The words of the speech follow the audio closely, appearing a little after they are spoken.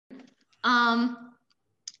Um,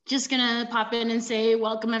 just gonna pop in and say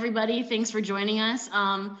welcome everybody. Thanks for joining us.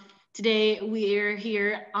 Today we're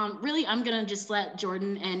here. Really, I'm gonna just let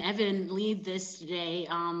Jordan and Evan lead this today.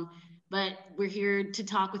 But we're here to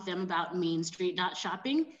talk with them about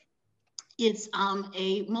MainSt.Shopping. It's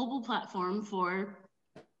a mobile platform for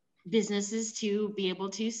businesses to be able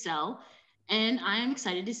to sell, and I'm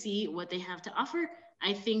excited to see what they have to offer.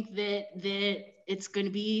 I think that it's going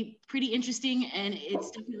to be pretty interesting, and it's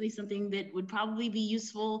definitely something that would probably be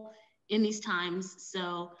useful in these times.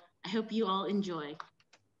 So I hope you all enjoy.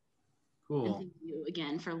 Cool. And thank you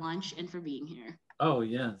again for lunch and for being here. Oh,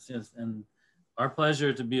 yes, yes. And our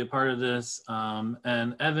pleasure to be a part of this.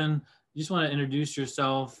 And Evan, you just want to introduce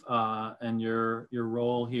yourself and your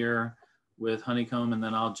role here with Honeycomb, and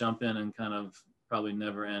then I'll jump in and kind of probably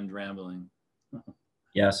never end rambling.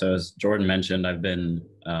 Yeah, so as Jordan mentioned, I've been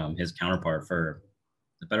his counterpart for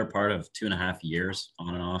the better part of 2.5 years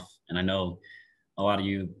on and off. And I know a lot of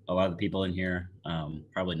the people in here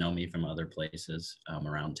probably know me from other places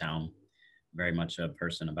around town. Very much a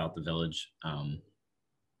person about the village.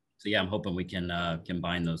 So yeah, I'm hoping we can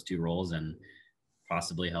combine those two roles and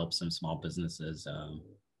possibly help some small businesses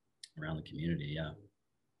around the community. Yeah.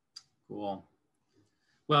 Cool.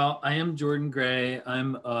 Well, I am Jordan Gray.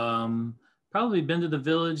 I'm probably been to the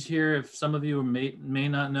village here. If some of you may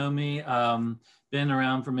not know me, been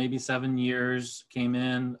around for maybe 7 years. Came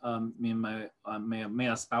in, me and my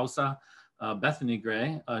esposa, Bethany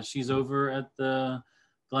Gray. She's over at the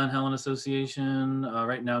Glen Helen Association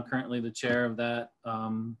right now, currently the chair of that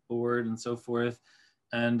board and so forth.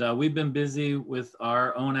 And we've been busy with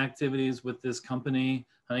our own activities with this company,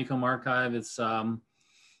 Honeycomb Archive. It's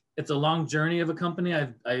a long journey of a company.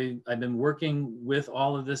 I've been working with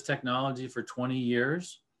all of this technology for 20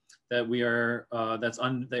 years. That we are that's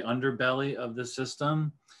the underbelly of the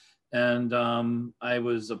system. And I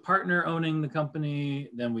was a partner owning the company.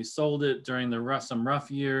 Then we sold it during some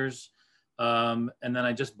rough years. And then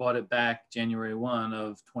I just bought it back January 1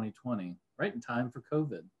 of 2020, right in time for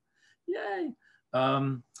COVID. Yay.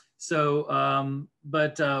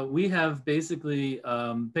 But we have basically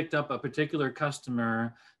picked up a particular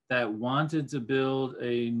customer that wanted to build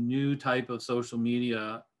a new type of social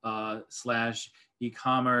media slash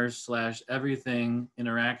e-commerce slash everything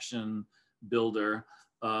interaction builder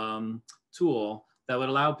tool that would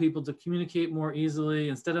allow people to communicate more easily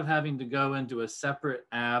instead of having to go into a separate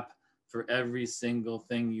app for every single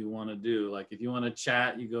thing you want to do. Like if you want to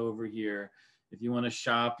chat, you go over here. If you want to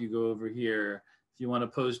shop, you go over here. If you want to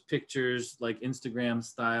post pictures like Instagram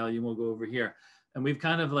style, you will go over here. And we've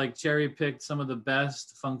kind of like cherry picked some of the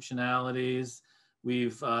best functionalities.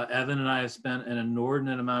 Evan and I have spent an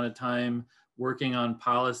inordinate amount of time working on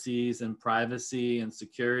policies and privacy and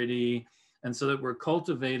security. And so that we're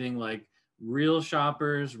cultivating like real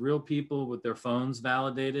shoppers, real people with their phones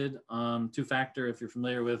validated. Two-factor, if you're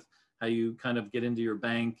familiar with how you kind of get into your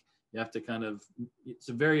bank, you have to it's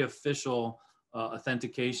a very official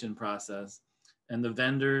authentication process. And the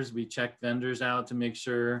vendors, we check vendors out to make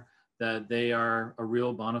sure that they are a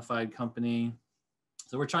real bona fide company.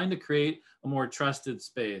 So we're trying to create a more trusted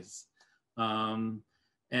space. We're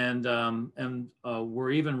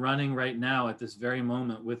even running right now at this very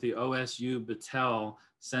moment with the OSU Battelle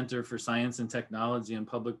Center for Science and Technology and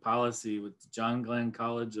Public Policy with John Glenn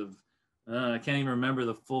College of, I can't even remember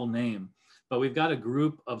the full name, but we've got a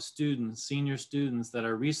group of students, senior students that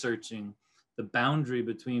are researching the boundary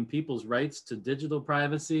between people's rights to digital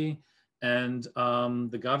privacy and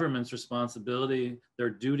the government's responsibility,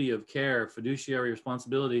 their duty of care, fiduciary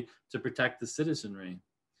responsibility to protect the citizenry.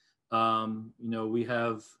 We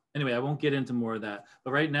have, anyway, I won't get into more of that,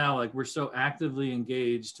 but right now, like we're so actively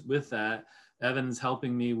engaged with that. Evan's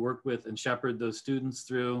helping me work with and shepherd those students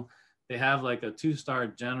through. They have like a 2-star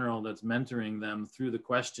general that's mentoring them through the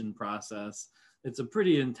question process. It's a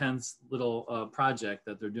pretty intense little project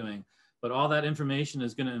that they're doing, but all that information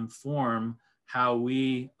is going to inform how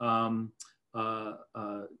we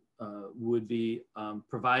would be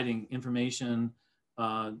providing information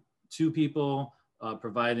to people,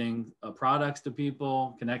 providing products to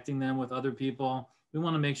people, connecting them with other people. We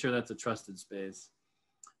want to make sure that's a trusted space.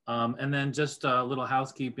 And then just a little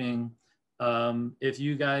housekeeping. If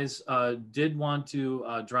you guys did want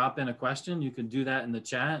to drop in a question, you can do that in the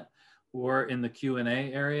chat or in the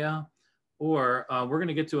Q&A area. Or we're going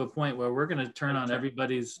to get to a point where we're going to turn on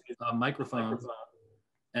everybody's microphones,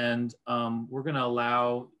 and we're going to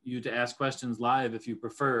allow you to ask questions live if you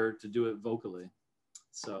prefer to do it vocally.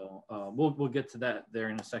 So we'll get to that there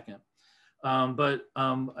in a second. But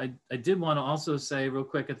I did want to also say real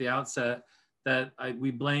quick at the outset that we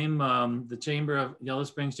blame the Yellow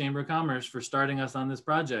Springs Chamber of Commerce for starting us on this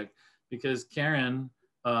project, because Karen,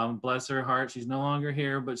 bless her heart, she's no longer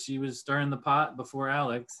here, but she was stirring the pot before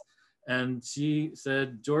Alex. And she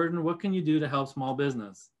said, Jordan, what can you do to help small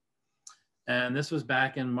business? And this was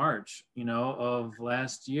back in March, you know, of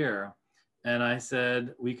last year. And I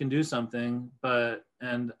said, we can do something, but,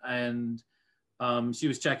 she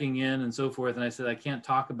was checking in and so forth. And I said, I can't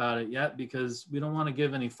talk about it yet because we don't want to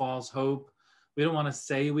give any false hope. We don't want to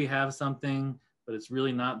say we have something, but it's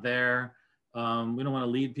really not there. We don't want to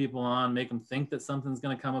lead people on, make them think that something's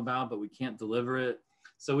going to come about, but we can't deliver it.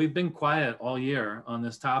 So we've been quiet all year on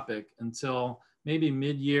this topic until maybe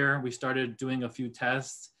mid-year. We started doing a few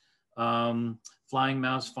tests. Flying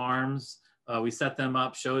Mouse Farms, we set them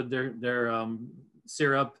up, showed their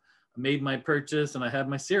syrup, made my purchase, and I had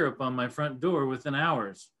my syrup on my front door within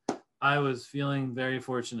hours. I was feeling very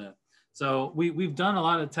fortunate. So we've done a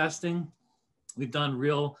lot of testing. We've done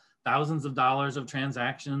real thousands of dollars of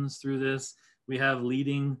transactions through this. We have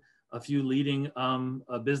a few leading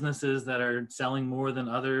businesses that are selling more than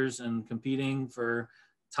others and competing for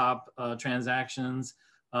top transactions.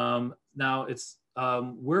 Now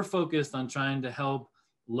we're focused on trying to help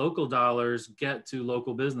local dollars get to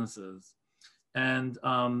local businesses. And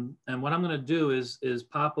what I'm going to do is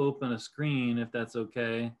pop open a screen, if that's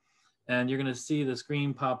okay. And you're going to see the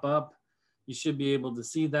screen pop up. You should be able to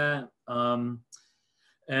see that. I'm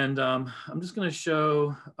just going to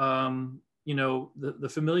show, you know, the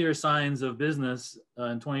familiar signs of business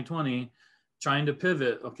in 2020, trying to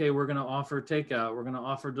pivot. Okay, we're going to offer takeout. We're going to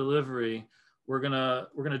offer delivery. We're going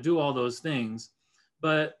to do all those things.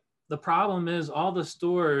 But the problem is all the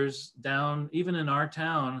stores down, even in our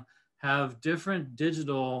town, have different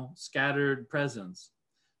digital scattered presence.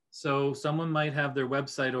 So someone might have their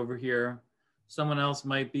website over here. Someone else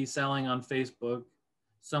might be selling on Facebook.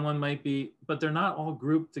 Someone might be, but they're not all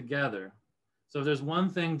grouped together. So if there's one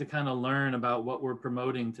thing to kind of learn about what we're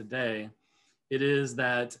promoting today, it is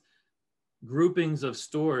that groupings of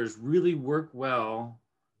stores really work well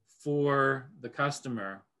for the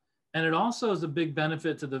customer. And it also is a big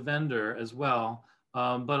benefit to the vendor as well.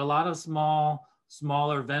 But a lot of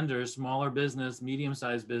smaller vendors, smaller business,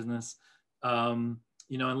 medium-sized business,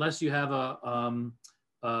 you know, unless you have a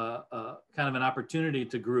kind of an opportunity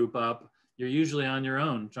to group up, you're usually on your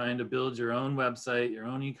own, trying to build your own website, your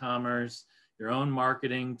own e-commerce, your own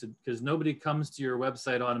marketing, because nobody comes to your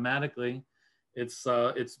website automatically. It's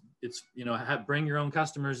you know, bring your own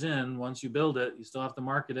customers in. Once you build it, you still have to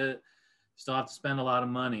market it. You still have to spend a lot of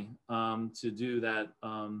money to do that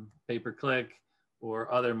pay-per-click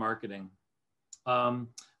or other marketing.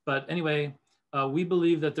 But anyway, we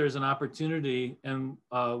believe that there's an opportunity and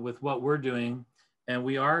with what we're doing, and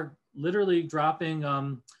we are literally dropping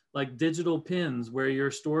like digital pins where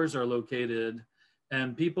your stores are located,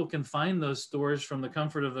 and people can find those stores from the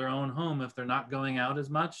comfort of their own home if they're not going out as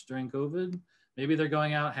much during COVID. Maybe they're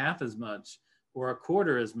going out half as much or a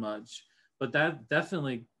quarter as much, but that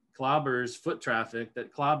definitely clobbers foot traffic,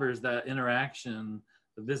 that clobbers that interaction,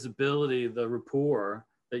 the visibility, the rapport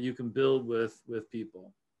that you can build with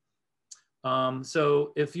people.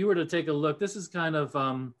 So if you were to take a look, this is kind of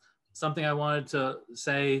something I wanted to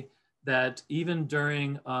say, that even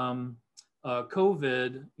during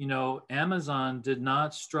COVID, you know, Amazon did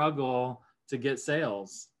not struggle to get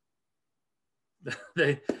sales.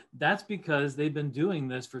 That's because they've been doing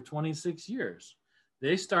this for 26 years.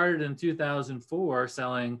 They started in 2004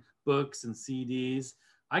 selling books and CDs.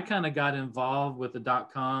 I kind of got involved with the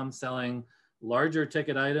 .com, selling larger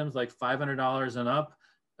ticket items like $500 and up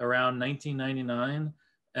around 1999.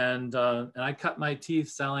 And I cut my teeth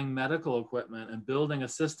selling medical equipment and building a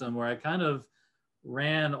system where I kind of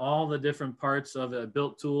ran all the different parts of it. I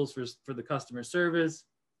built tools for the customer service.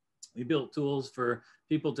 We built tools for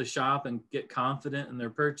people to shop and get confident in their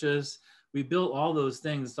purchase. We built all those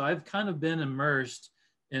things. So I've kind of been immersed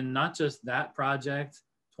in not just that project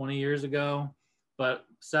 20 years ago, but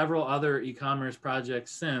several other e-commerce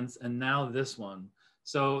projects since, and now this one.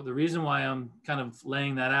 So the reason why I'm kind of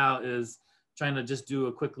laying that out is trying to just do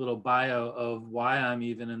a quick little bio of why I'm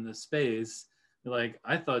even in this space. Like,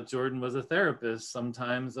 I thought Jordan was a therapist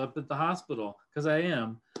sometimes up at the hospital, because I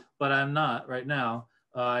am, but I'm not right now.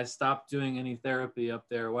 I stopped doing any therapy up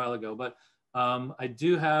there a while ago, but I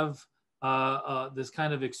do have this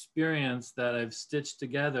kind of experience that I've stitched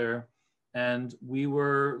together. And we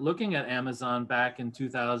were looking at Amazon back in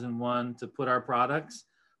 2001 to put our products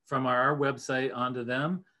from our website onto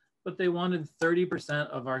them, but they wanted 30%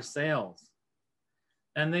 of our sales.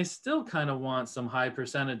 And they still kind of want some high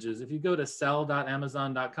percentages. If you go to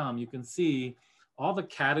sell.amazon.com, you can see all the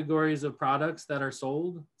categories of products that are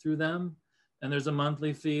sold through them. And there's a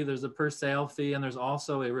monthly fee, there's a per sale fee, and there's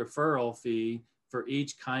also a referral fee for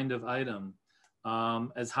each kind of item,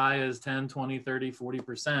 as high as 10, 20, 30,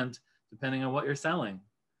 40%, depending on what you're selling,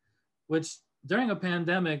 which during a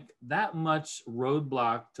pandemic, that much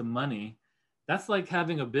roadblock to money, that's like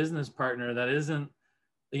having a business partner that isn't,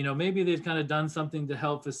 you know, maybe they've kind of done something to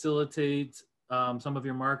help facilitate some of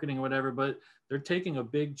your marketing or whatever, but they're taking a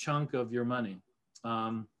big chunk of your money.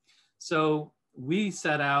 So we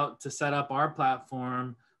set out to set up our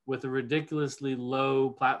platform with a ridiculously low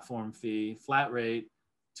platform fee, flat rate,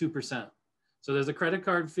 2%. So there's a credit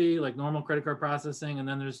card fee, like normal credit card processing, and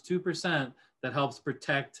then there's 2% that helps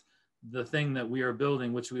protect the thing that we are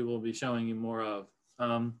building, which we will be showing you more of.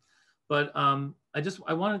 I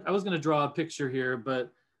was going to draw a picture here,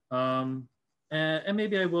 but and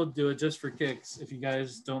maybe I will do it just for kicks, if you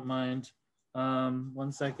guys don't mind.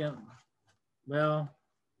 1 second. Well,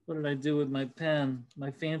 what did I do with my pen?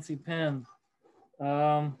 My fancy pen.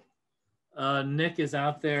 Nick is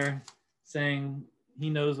out there saying he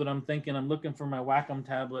knows what I'm thinking. I'm looking for my Wacom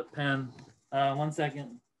tablet pen. 1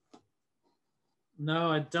 second.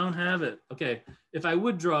 No, I don't have it. Okay, if I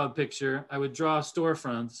would draw a picture, I would draw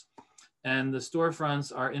storefronts, and the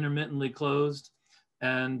storefronts are intermittently closed.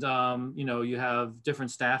 And you know, you have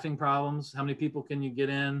different staffing problems. How many people can you get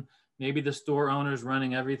in? Maybe the store owner's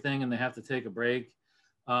running everything and they have to take a break.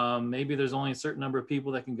 Maybe there's only a certain number of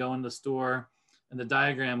people that can go in the store. And the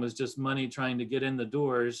diagram was just money trying to get in the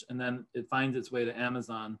doors, and then it finds its way to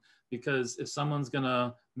Amazon. Because if someone's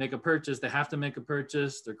gonna make a purchase, they have to make a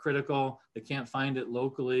purchase, they're critical, they can't find it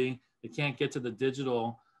locally, they can't get to the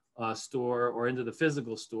digital store or into the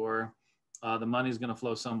physical store, the money's gonna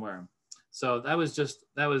flow somewhere. So that was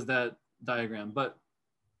that diagram. But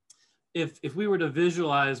if we were to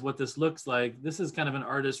visualize what this looks like, this is kind of an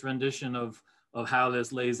artist's rendition of how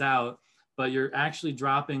this lays out, but you're actually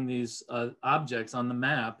dropping these objects on the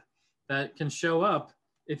map that can show up.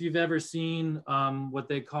 If you've ever seen what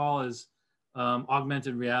they call as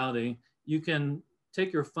augmented reality, you can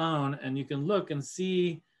take your phone and you can look and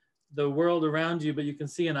see the world around you, but you can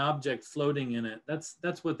see an object floating in it.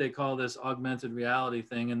 That's what they call this augmented reality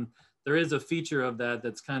thing. And there is a feature of that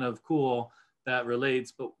that's kind of cool that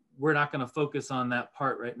relates, but we're not going to focus on that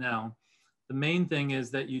part right now. The main thing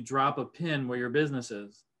is that you drop a pin where your business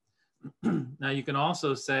is. Now you can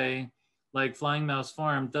also say, like Flying Mouse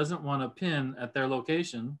Farm doesn't want a pin at their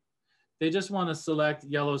location. They just want to select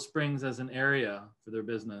Yellow Springs as an area for their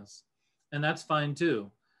business. And that's fine too.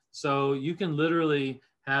 So you can literally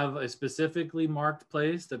have a specifically marked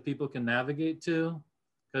place that people can navigate to,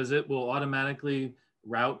 because it will automatically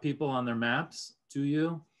route people on their maps to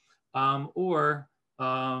you. Or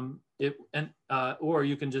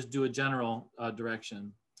you can just do a general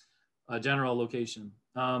direction, a general location.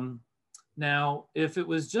 Now, if it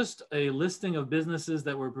was just a listing of businesses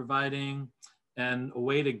that we're providing and a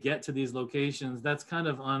way to get to these locations, that's kind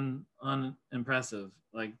of unimpressive.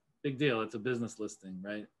 Like, big deal, it's a business listing,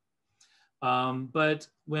 right? But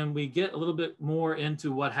when we get a little bit more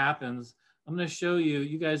into what happens, I'm going to show you,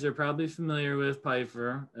 you guys are probably familiar with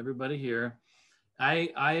Pifer, everybody here.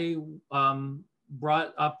 I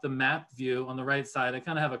brought up the map view on the right side. I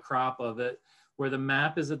kind of have a crop of it where the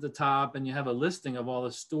map is at the top and you have a listing of all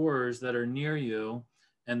the stores that are near you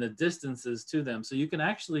and the distances to them. So you can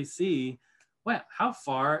actually see, well, how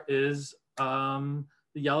far is the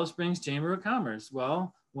Yellow Springs Chamber of Commerce?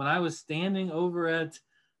 Well, when I was standing over at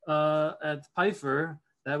Pifer,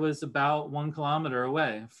 that was about 1 kilometer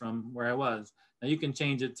away from where I was. Now you can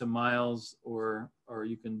change it to miles, or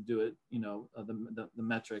you can do it, you know, the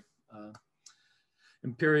metric,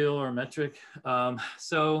 imperial or metric.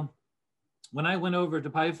 So when I went over to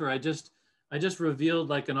Pifer, I just revealed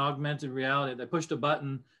like an augmented reality. I pushed a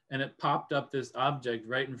button and it popped up this object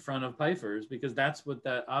right in front of Pifer's, because that's what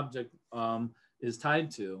that object is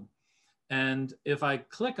tied to. And if I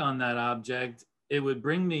click on that object, it would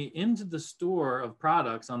bring me into the store of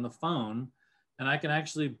products on the phone, and I can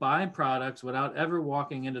actually buy products without ever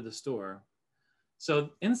walking into the store. So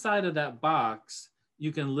inside of that box,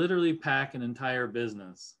 you can literally pack an entire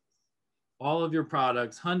business. All of your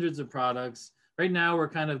products, hundreds of products. Right now, we're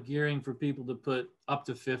kind of gearing for people to put up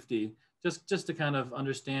to 50, just to kind of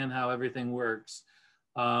understand how everything works.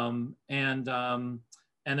 And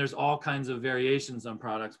there's all kinds of variations on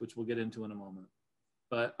products, which we'll get into in a moment.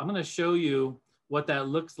 But I'm going to show you what that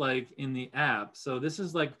looks like in the app. So this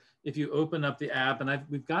is like if you open up the app, and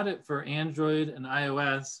we've got it for Android and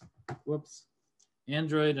iOS. Whoops,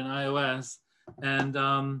 Android and iOS. And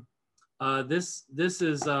this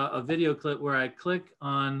is a video clip where I click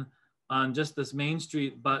on just this Main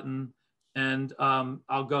Street button, and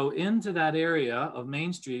I'll go into that area of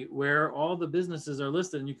Main Street where all the businesses are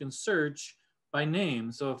listed, and you can search by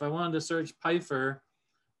name. So if I wanted to search Pfeiffer,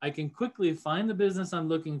 I can quickly find the business I'm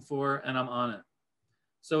looking for and I'm on it.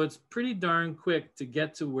 So it's pretty darn quick to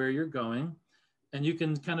get to where you're going. And you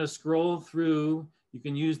can kind of scroll through, you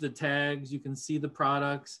can use the tags, you can see the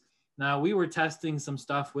products. Now we were testing some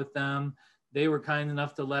stuff with them. They were kind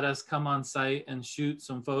enough to let us come on site and shoot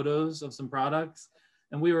some photos of some products.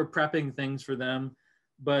 And we were prepping things for them,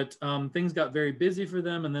 but things got very busy for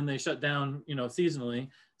them and then they shut down, you know, seasonally.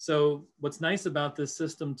 So what's nice about this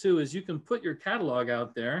system too, is you can put your catalog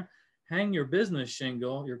out there, hang your business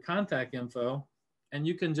shingle, your contact info, and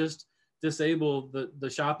you can just disable the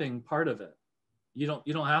shopping part of it. You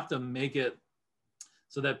don't have to make it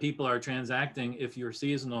so that people are transacting if you're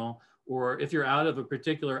seasonal, or if you're out of a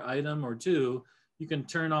particular item or two, you can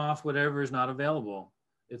turn off whatever is not available.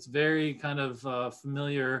 It's very kind of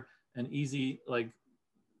familiar and easy. Like,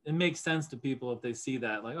 it makes sense to people if they see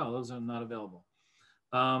that, like, oh, those are not available.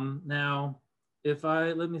 Now, if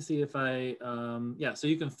I, let me see if I, yeah, so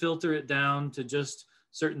you can filter it down to just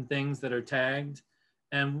certain things that are tagged.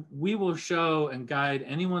 And we will show and guide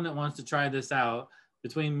anyone that wants to try this out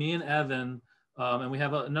between me and Evan. And we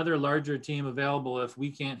have another larger team available if we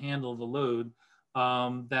can't handle the load,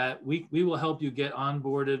 that we will help you get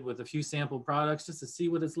onboarded with a few sample products just to see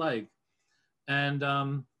what it's like. And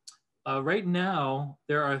right now,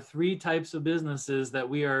 there are 3 types of businesses that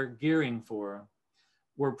we are gearing for.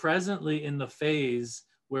 We're presently in the phase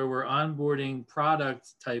where we're onboarding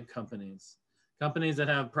product type companies. Companies that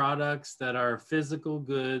have products that are physical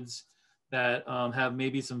goods that have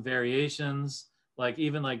maybe some variations, like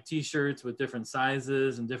even like t-shirts with different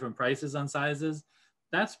sizes and different prices on sizes.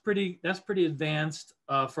 That's pretty advanced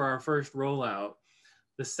for our first rollout.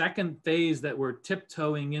 The second phase that we're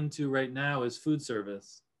tiptoeing into right now is food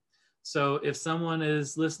service. So if someone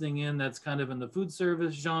is listening in that's kind of in the food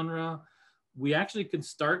service genre, we actually could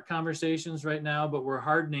start conversations right now, but we're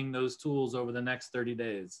hardening those tools over the next 30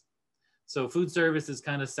 days. So food service is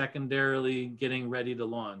kind of secondarily getting ready to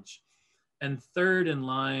launch. And third in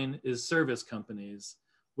line is service companies,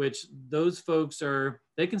 which those folks are,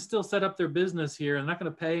 they can still set up their business here and not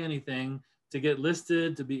going to pay anything to get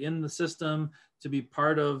listed, to be in the system, to be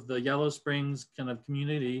part of the Yellow Springs kind of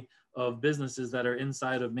community of businesses that are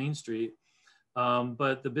inside of Main Street.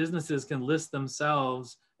 But the businesses can list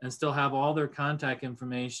themselves and still have all their contact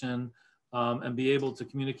information and be able to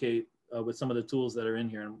communicate with some of the tools that are in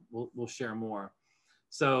here, and we'll share more.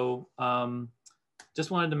 So just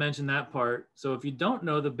wanted to mention that part. So if you don't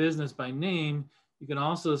know the business by name, you can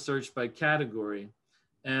also search by category.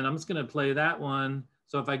 And I'm just gonna play that one.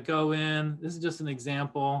 So if I go in, this is just an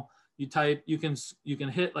example. You type, you can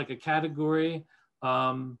hit like a category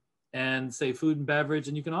and say food and beverage.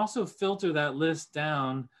 And you can also filter that list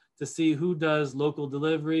down to see who does local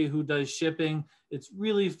delivery, who does shipping. It's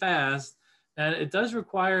really fast. And it does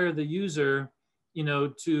require the user, you know,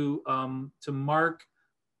 to mark,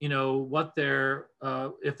 you know, what they're,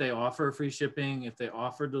 if they offer free shipping, if they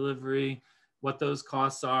offer delivery, what those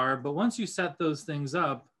costs are. But once you set those things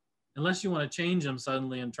up, unless you want to change them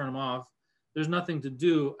suddenly and turn them off, there's nothing to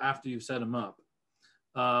do after you've set them up.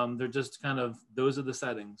 They're just kind of, those are the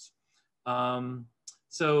settings.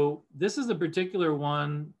 So this is a particular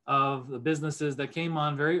one of the businesses that came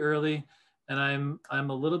on very early, and I'm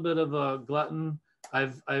a little bit of a glutton.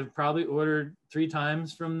 I've probably ordered 3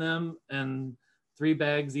 times from them and 3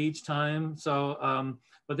 bags each time. So,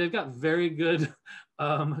 but they've got very good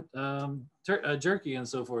jerky and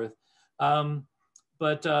so forth.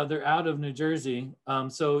 But they're out of New Jersey.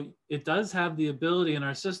 So it does have the ability in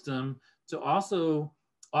our system to also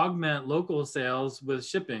augment local sales with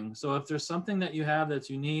shipping. So if there's something that you have that's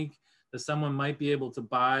unique that someone might be able to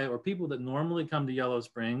buy, or people that normally come to Yellow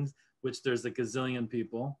Springs, which there's a gazillion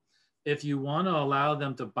people, if you want to allow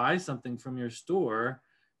them to buy something from your store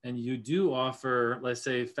and you do offer, let's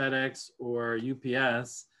say FedEx or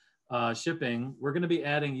UPS shipping, we're going to be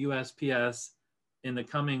adding USPS in the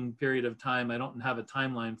coming period of time. I don't have a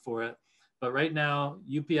timeline for it, but right now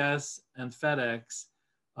UPS and FedEx,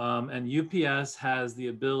 and UPS has the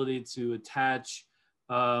ability to attach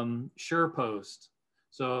SurePost.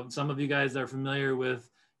 So some of you guys are familiar with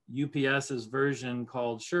UPS's version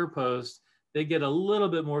called SurePost. They get a little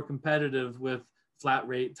bit more competitive with flat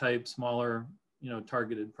rate type, smaller, you know,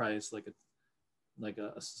 targeted price, like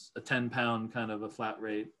a 10-pound kind of a flat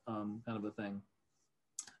rate kind of a thing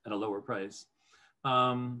at a lower price.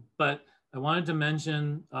 But I wanted to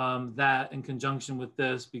mention that in conjunction with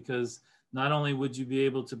this, because not only would you be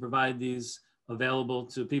able to provide these available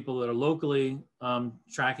to people that are locally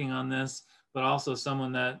tracking on this, but also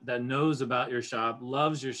someone that knows about your shop,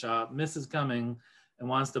 loves your shop, misses coming, and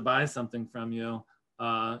wants to buy something from you.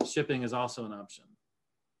 shipping is also an option.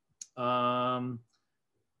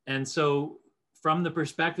 And so from the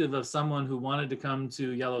perspective of someone who wanted to come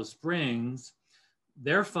to Yellow Springs,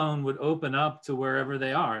 their phone would open up to wherever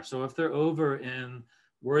they are. So if they're over in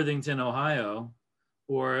Worthington, Ohio,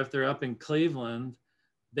 or if they're up in Cleveland,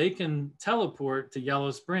 they can teleport to Yellow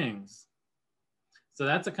Springs. So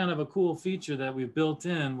that's a kind of a cool feature that we've built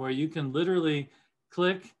in, where you can literally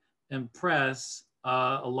click and press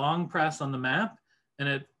a long press on the map, and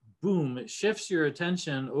it, boom, it shifts your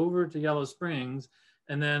attention over to Yellow Springs,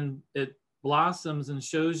 and then it blossoms and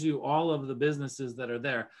shows you all of the businesses that are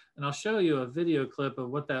there. And I'll show you a video clip of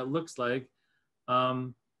what that looks like.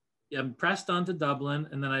 I'm pressed onto Dublin,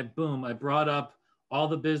 and then I brought up all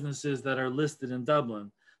the businesses that are listed in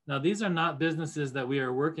Dublin. Now, these are not businesses that we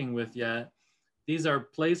are working with yet. These are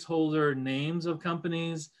placeholder names of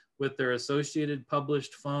companies with their associated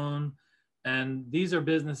published phone. And these are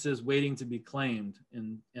businesses waiting to be claimed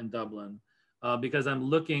in Dublin because I'm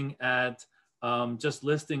looking at just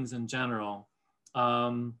listings in general.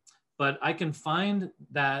 But I can find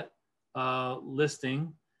that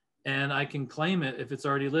listing and I can claim it if it's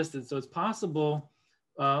already listed. So it's possible.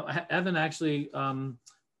 Evan actually found,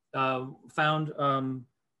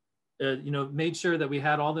 made sure that we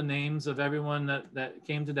had all the names of everyone that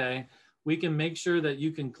came today. We can make sure that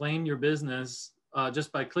you can claim your business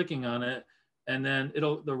just by clicking on it. And then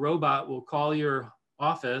the robot will call your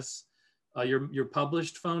office, your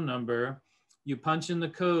published phone number. You punch in the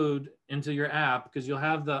code into your app, because you'll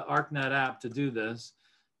have the ArcNet app to do this.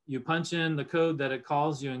 You punch in the code that it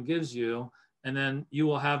calls you and gives you, and then you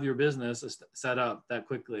will have your business set up that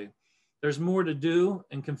quickly. There's more to do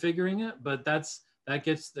in configuring it, but that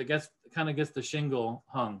kind of gets the shingle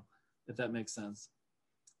hung, if that makes sense.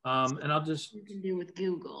 And I'll just, you can do with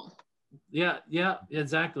Google. Yeah,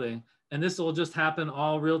 exactly. And this will just happen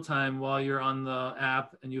all real time while you're on the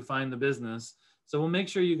app and you find the business. So we'll make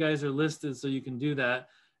sure you guys are listed so you can do that.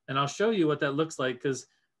 And I'll show you what that looks like, because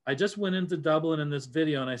I just went into Dublin in this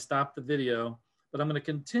video and I stopped the video, but I'm going to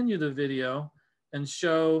continue the video and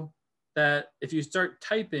show that if you start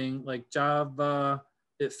typing like Java,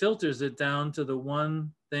 it filters it down to the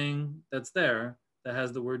one thing that's there that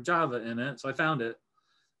has the word Java in it. So I found it,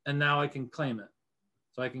 and now I can claim it.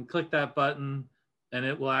 So I can click that button and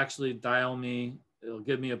it will actually dial me. It'll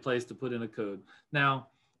give me a place to put in a code. Now,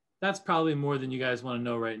 that's probably more than you guys want to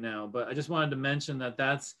know right now, but I just wanted to mention that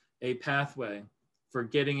that's a pathway for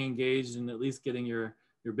getting engaged and at least getting your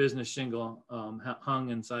business shingle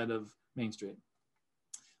hung inside of Main Street.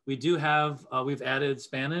 We do have, we've added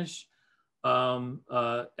Spanish, and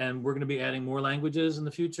we're going to be adding more languages in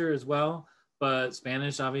the future as well. But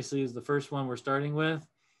Spanish obviously is the first one we're starting with.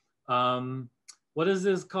 What does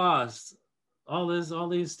this cost? All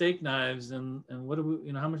these steak knives, and what do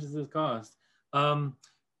we, how much does this cost?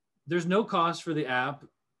 There's no cost for the app,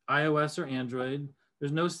 iOS or Android.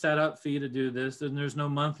 There's no setup fee to do this, and there's no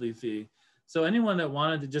monthly fee. So anyone that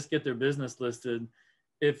wanted to just get their business listed,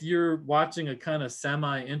 if you're watching a kind of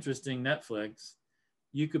semi-interesting Netflix,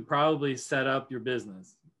 you could probably set up your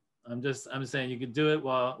business. I'm saying you could do it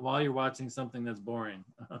while you're watching something that's boring.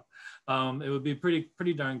 It would be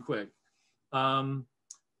pretty darn quick.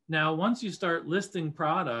 Now, once you start listing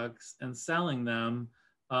products and selling them,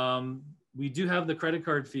 we do have the credit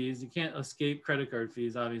card fees. You can't escape credit card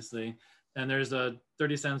fees, obviously. And there's a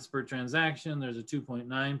 30 cents per transaction. There's a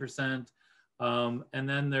 2.9%. And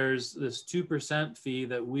then there's this 2% fee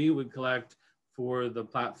that we would collect for the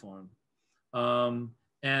platform. We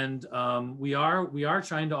are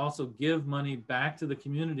trying to also give money back to the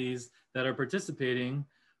communities that are participating.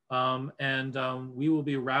 We will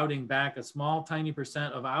be routing back a small, tiny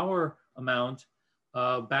percent of our amount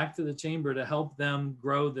back to the chamber to help them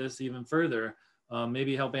grow this even further.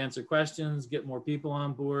 Maybe help answer questions, get more people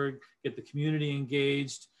on board, get the community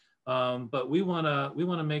engaged. But we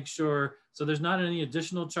wanna make sure, so there's not any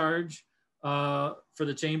additional charge for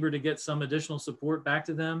the chamber to get some additional support back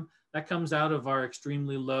to them. That comes out of our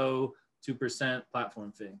extremely low 2%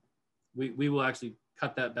 platform fee. We will actually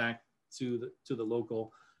cut that back to the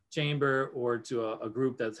local chamber or to a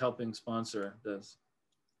group that's helping sponsor this.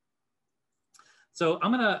 So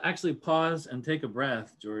I'm gonna actually pause and take a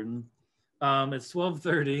breath, Jordan. It's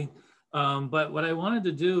 12:30, but what I wanted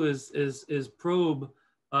to do is probe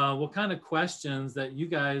what kind of questions that you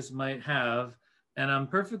guys might have. And I'm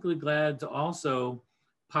perfectly glad to also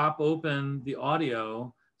pop open the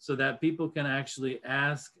audio so that people can actually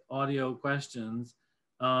ask audio questions.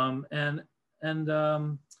 I'm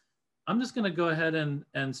just gonna go ahead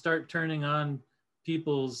and start turning on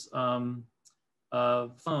people's phone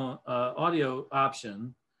audio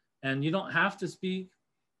option. And you don't have to speak.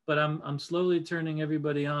 but I'm slowly turning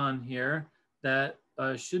everybody on here that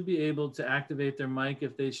should be able to activate their mic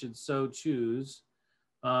if they should so choose.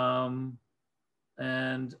 And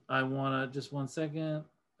I wanna, just one second.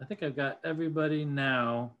 I think I've got everybody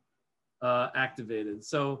now activated.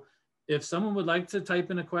 So if someone would like to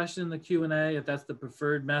type in a question in the Q&A, if that's the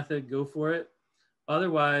preferred method, go for it.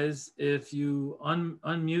 Otherwise, if you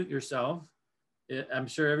unmute yourself, I'm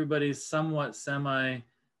sure everybody's somewhat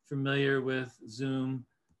semi-familiar with Zoom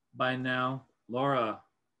by now. Laura.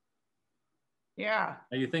 Yeah.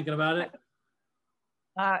 Are you thinking about it?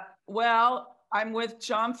 Well, I'm with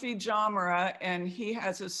Jamfi Jamara, and he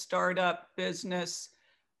has a startup business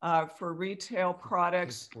for retail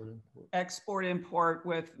products, export import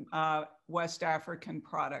with West African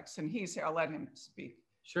products. And he's here, I'll let him speak.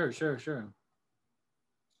 Sure.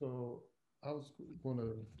 So I was going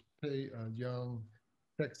to pay a young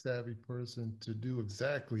tech savvy person to do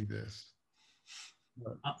exactly this.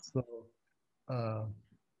 So I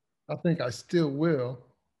think I still will,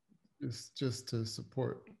 just to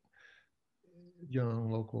support young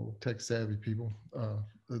local tech savvy people.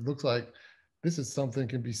 It looks like this is something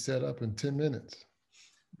can be set up in 10 minutes.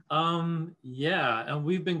 Yeah, and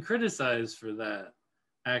we've been criticized for that,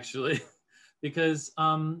 actually, because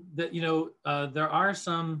there are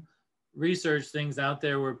some research things out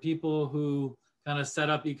there where people who kind of set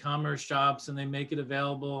up e-commerce shops and they make it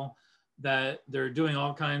available, that they're doing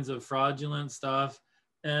all kinds of fraudulent stuff.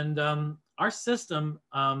 And our system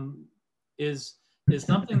is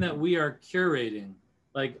something that we are curating.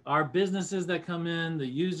 Like our businesses that come in, the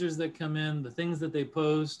users that come in, the things that they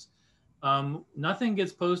post, nothing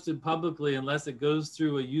gets posted publicly unless it goes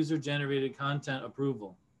through a user-generated content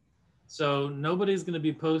approval. So nobody's going to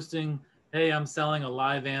be posting, hey, I'm selling a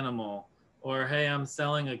live animal, or hey, I'm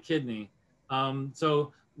selling a kidney.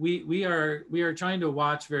 So we are trying to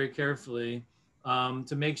watch very carefully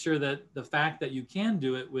to make sure that the fact that you can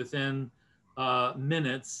do it within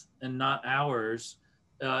minutes and not hours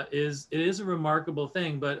is a remarkable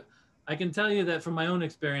thing. But I can tell you that from my own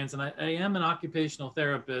experience, and I am an occupational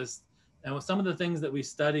therapist, and with some of the things that we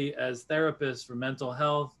study as therapists for mental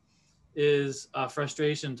health is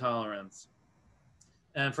frustration tolerance.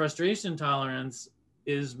 And frustration tolerance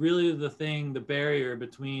is really the barrier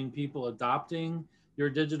between people adopting your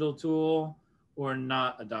digital tool or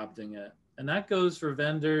not adopting it. And that goes for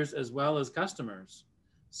vendors as well as customers.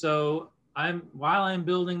 So while I'm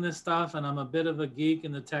building this stuff, and I'm a bit of a geek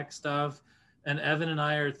in the tech stuff, and Evan and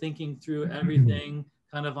I are thinking through everything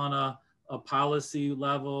kind of on a policy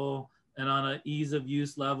level and on an ease of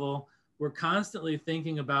use level, we're constantly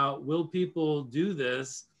thinking about, will people do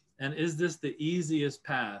this? And is this the easiest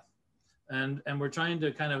path? And we're trying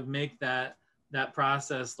to kind of make that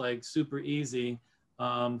process like super easy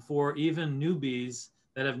for even newbies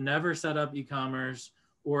that have never set up e-commerce,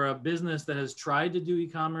 or a business that has tried to do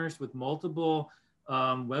e-commerce with multiple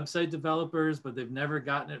website developers, but they've never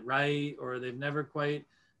gotten it right, or they've never quite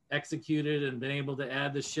executed and been able to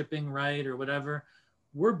add the shipping right or whatever.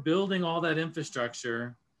 We're building all that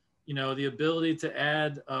infrastructure, the ability to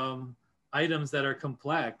add items that are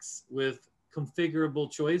complex with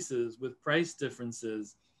configurable choices, with price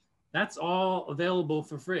differences. That's all available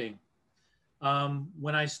for free.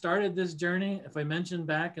 When I started this journey, if I mentioned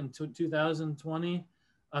back in 2020,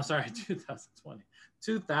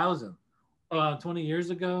 20 years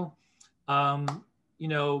ago,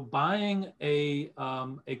 buying a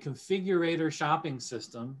configurator shopping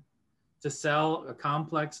system to sell a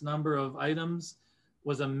complex number of items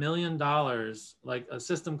was $1 million, like a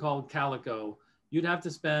system called Calico. You'd have to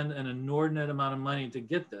spend an inordinate amount of money to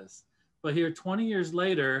get this. But here, 20 years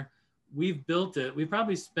later, we've built it. We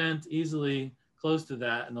probably spent easily close to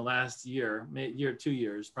that in the last year, 2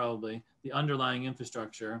 years, probably, the underlying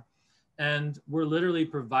infrastructure. And we're literally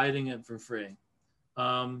providing it for free.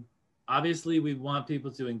 Obviously, we want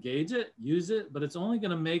people to engage it, use it, but it's only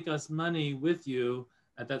going to make us money with you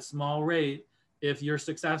at that small rate if you're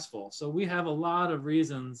successful. So we have a lot of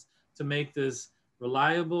reasons to make this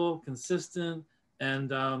reliable, consistent,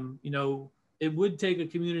 and it would take a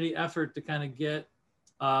community effort to kind of get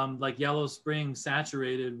like Yellow Spring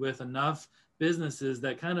saturated with enough businesses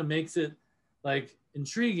that kind of makes it like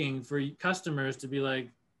intriguing for customers to be like,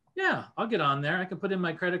 yeah, I'll get on there. I can put in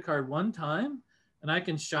my credit card one time and I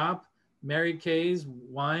can shop Mary Kay's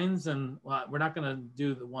wines, and well, we're not going to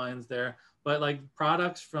do the wines there, but like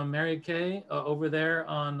products from Mary Kay over there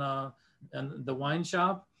on the wine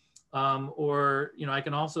shop. Or, I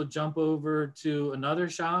can also jump over to another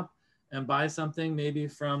shop and buy something maybe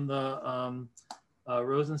from the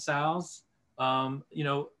Rosensal's,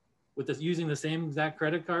 with this, using the same exact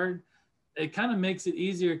credit card. it kind of makes it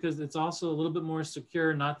easier because it's also a little bit more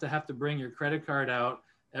secure not to have to bring your credit card out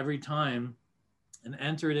every time and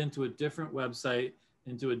enter it into a different website,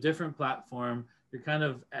 into a different platform. You're kind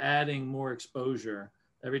of adding more exposure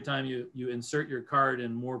every time you insert your card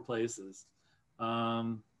in more places.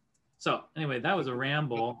 So anyway, that was a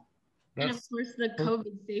ramble. And of course, the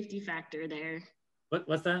COVID safety factor there.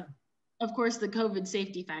 What's that? Of course, the COVID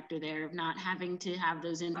safety factor there of not having to have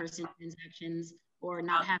those in-person transactions or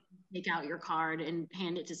not having to take out your card and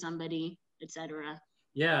hand it to somebody, etc.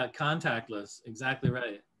 Yeah, contactless. Exactly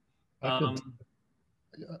right.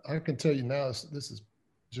 I can tell you now, this is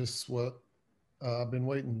just what I've been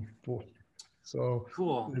waiting for. So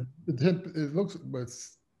cool. It looks, but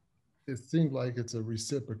it seems like it's a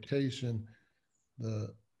reciprocation.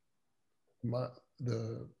 The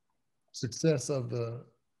success of the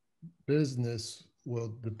business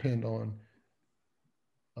will depend on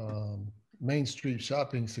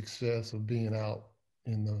MainSt.Shopping success of being out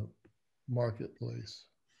in the marketplace.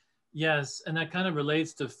 Yes, and that kind of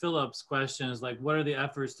relates to Philip's questions, like what are the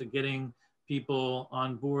efforts to getting people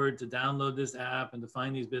on board to download this app and to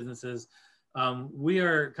find these businesses? We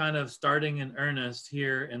are kind of starting in earnest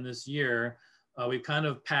here in this year. We've kind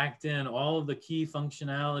of packed in all of the key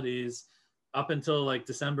functionalities up until like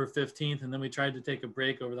December 15th, and then we tried to take a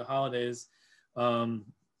break over the holidays.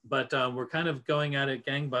 But we're kind of going at it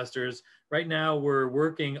gangbusters. Right now, we're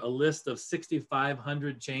working a list of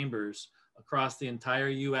 6,500 chambers across the entire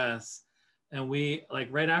US. And we, like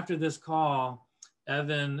right after this call,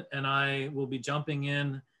 Evan and I will be jumping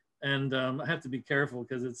in, and I have to be careful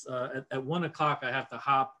because it's at 1 o'clock, I have to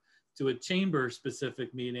hop to a chamber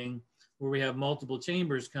specific meeting where we have multiple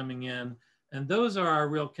chambers coming in. And those are our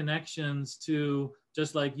real connections to,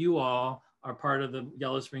 just like you all are part of the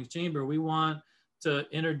Yellow Springs Chamber. We want to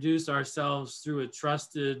introduce ourselves through a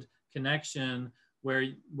trusted connection where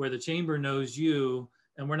the chamber knows you,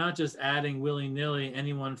 and we're not just adding willy-nilly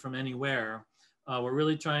anyone from anywhere. We're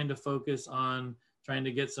really trying to focus on trying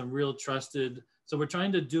to get some real trusted, so we're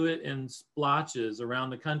trying to do it in splotches around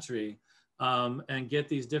the country and get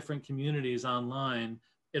these different communities online.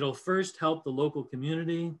 It'll first help the local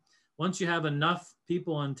community. Once you have enough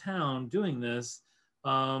people in town doing this,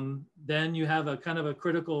 then you have a kind of a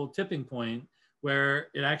critical tipping point where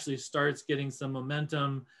it actually starts getting some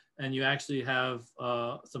momentum, and you actually have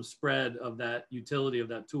some spread of that utility of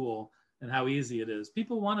that tool and how easy it is.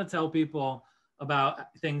 People want to tell people about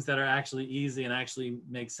things that are actually easy and actually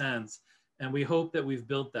make sense. And we hope that we've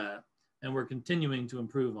built that, and we're continuing to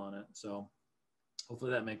improve on it. So hopefully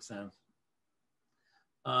that makes sense.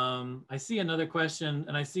 I see another question,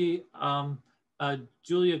 and I see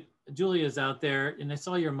Julia is out there, and I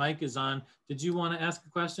saw your mic is on. Did you want to ask a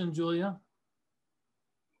question, Julia?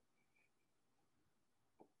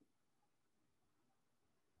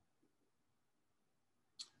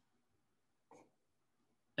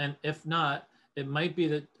 And if not, it might be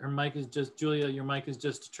that her mic is just, Julia, your mic is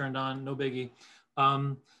just turned on, no biggie.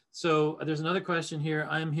 So there's another question here.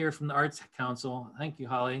 I'm here from the Arts Council. Thank you,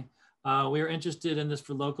 Holly. We are interested in this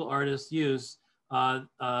for local artists' use.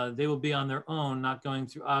 They will be on their own, not going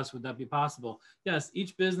through us. Would that be possible? Yes,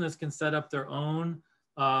 each business can set up their own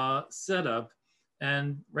setup.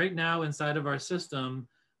 And right now inside of our system,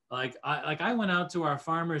 like I went out to our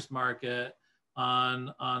farmer's market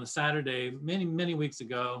on a Saturday many weeks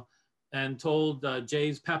ago and told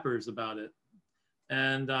Jay's Peppers about it.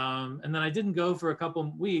 And then I didn't go for a couple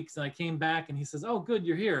of weeks, and I came back and he says, oh, good,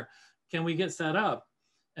 you're here. Can we get set up?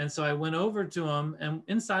 And so I went over to him, and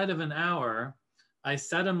inside of an hour, I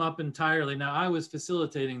set him up entirely. Now I was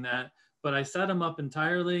facilitating that, but I set him up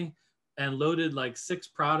entirely and loaded like 6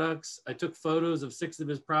 products. I took photos of 6 of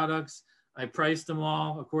his products. I priced them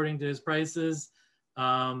all according to his prices.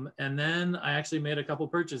 And then I actually made a couple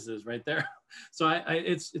purchases right there. So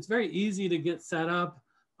it's very easy to get set up.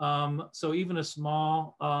 So even a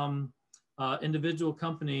small individual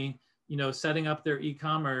company, you know, setting up their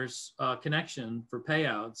e-commerce connection for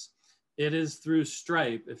payouts, it is through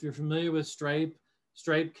Stripe. If you're familiar with Stripe,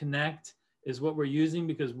 Stripe Connect is what we're using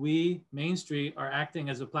because we, Main Street, are acting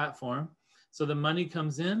as a platform. So the money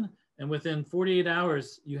comes in, and within 48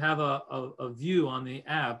 hours, you have a view on the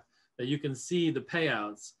app that you can see the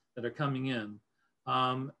payouts that are coming in.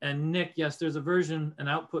 And Nick, yes, there's a version, an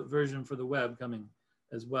output version for the web coming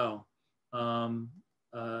as well.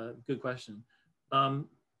 Good question.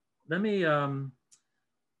 Let me,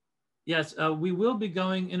 yes, we will be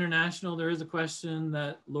going international. There is a question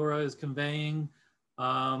that Laura is conveying.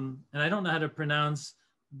 And I don't know how to pronounce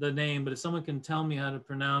the name, but if someone can tell me how to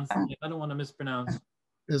pronounce, I don't want to mispronounce.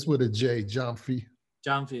 It's with a J, Jomfi.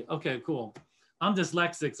 Jomfi, okay, cool. I'm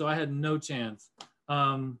dyslexic, so I had no chance.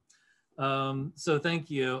 So thank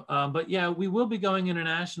you. But yeah, we will be going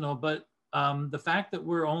international, but the fact that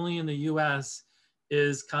we're only in the US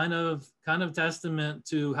is kind of testament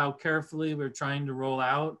to how carefully we're trying to roll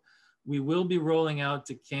out. We will be rolling out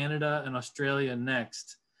to Canada and Australia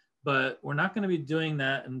next, but we're not going to be doing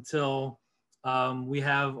that until we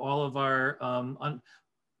have all of our,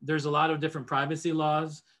 there's a lot of different privacy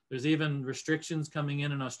laws. There's even restrictions coming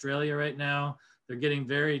in Australia right now. They're getting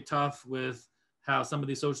very tough with how some of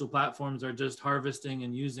these social platforms are just harvesting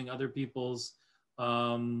and using other people's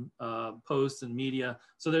posts and media.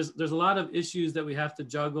 So there's a lot of issues that we have to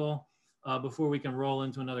juggle before we can roll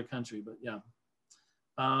into another country, but yeah.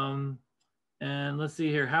 And let's see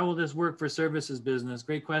here, how will this work for services business?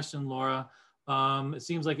 Great question, Laura. It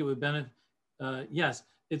seems like it would benefit, yes,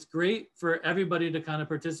 it's great for everybody to kind of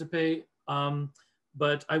participate,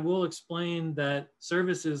 but I will explain that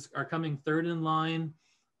services are coming third in line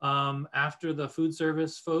after the food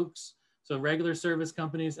service folks. So regular service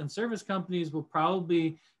companies, and service companies will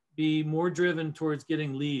probably be more driven towards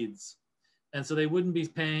getting leads. And so they wouldn't be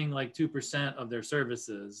paying like 2% of their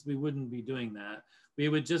services. We wouldn't be doing that. We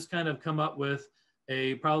would just kind of come up with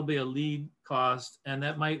probably a lead cost, and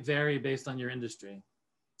that might vary based on your industry.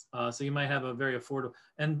 So you might have a very affordable,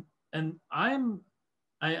 and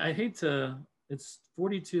I hate to, it's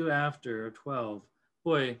 42 after 12.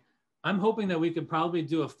 Boy, I'm hoping that we could probably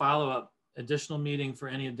do a follow-up additional meeting for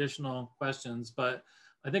any additional questions, but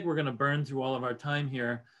I think we're gonna burn through all of our time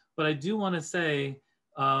here. But I do wanna say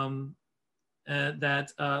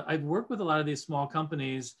that I've worked with a lot of these small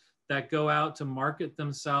companies that go out to market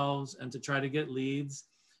themselves and to try to get leads.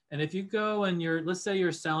 And if you go and let's say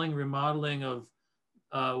you're selling remodeling of,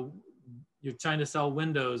 you're trying to sell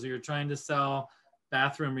windows, or you're trying to sell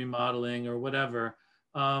bathroom remodeling or whatever,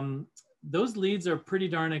 those leads are pretty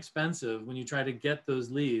darn expensive when you try to get those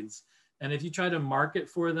leads. And if you try to market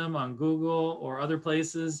for them on Google or other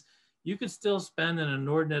places, you could still spend an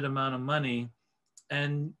inordinate amount of money.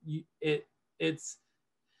 And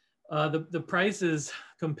the prices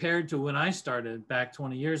compared to when I started back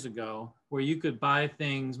 20 years ago, where you could buy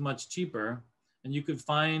things much cheaper and you could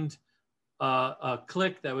find a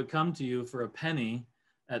click that would come to you for a penny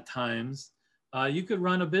at times, you could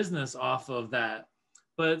run a business off of that.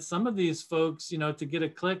 But some of these folks, to get a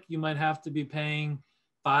click, you might have to be paying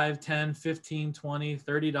 $5, $10, $15, $20,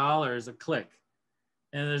 $30 a click.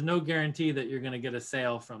 And there's no guarantee that you're going to get a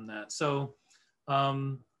sale from that. So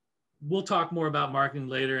we'll talk more about marketing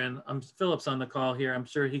later. And Philip's on the call here. I'm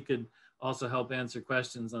sure he could also help answer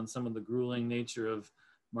questions on some of the grueling nature of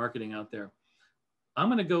marketing out there. I'm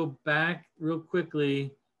going to go back real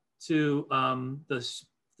quickly to the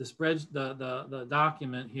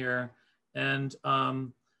document here. And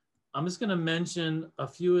I'm just going to mention a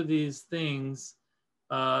few of these things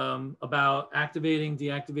about activating,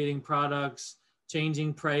 deactivating products,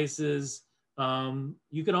 changing prices.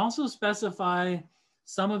 You can also specify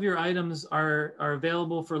some of your items are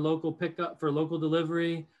available for local pickup, for local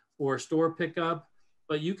delivery or store pickup,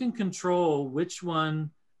 but you can control which one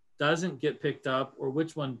doesn't get picked up or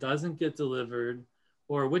which one doesn't get delivered,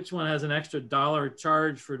 or which one has an extra $1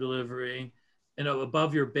 charge for delivery,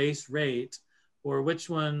 above your base rate, or which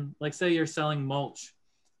one, like say you're selling mulch,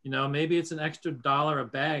 maybe it's an extra $1 a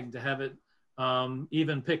bag to have it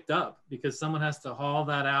even picked up because someone has to haul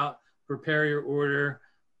that out, prepare your order,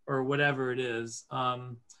 or whatever it is.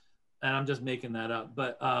 And I'm just making that up.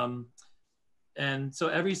 But, and so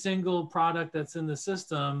every single product that's in the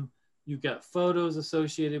system, you get photos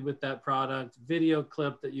associated with that product, video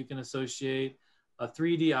clip that you can associate, a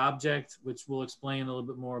 3D object, which we'll explain a little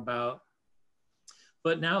bit more about.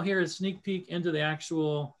 But now here is a sneak peek into the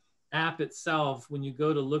actual app itself. When you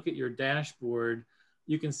go to look at your dashboard,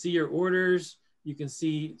 you can see your orders. You can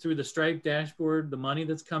see through the Stripe dashboard, the money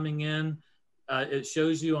that's coming in. It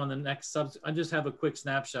shows you on the next I just have a quick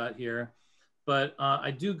snapshot here, but I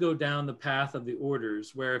do go down the path of the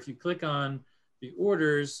orders, where if you click on the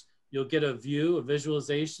orders, you'll get a view, a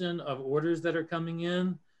visualization of orders that are coming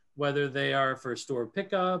in, whether they are for store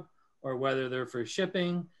pickup or whether they're for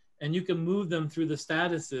shipping, and you can move them through the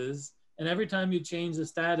statuses. And every time you change the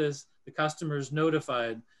status, the customer is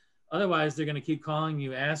notified. Otherwise, they're going to keep calling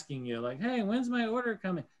you, asking you like, hey, when's my order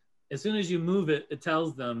coming? As soon as you move it, it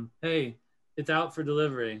tells them, hey, it's out for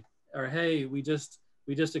delivery, or hey, we just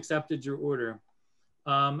accepted your order.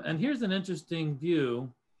 And here's an interesting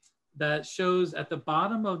view that shows at the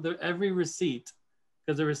bottom of every receipt,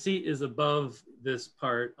 because the receipt is above this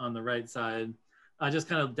part on the right side, just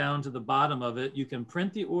kind of down to the bottom of it, you can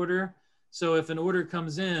print the order. So if an order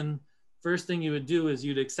comes in, first thing you would do is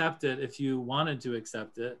you'd accept it if you wanted to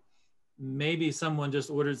accept it. Maybe someone just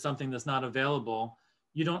ordered something that's not available.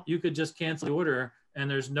 you could just cancel the order and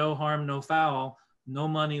there's no harm, no foul. No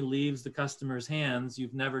money leaves the customer's hands.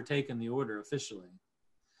 You've never taken the order officially.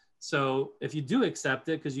 So if you do accept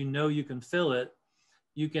it, because you know you can fill it,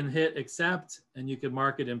 you can hit accept and you can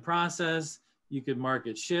mark it in process. You could mark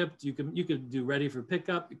it shipped. You could do ready for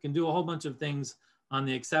pickup. You can do a whole bunch of things on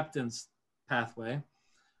the acceptance pathway.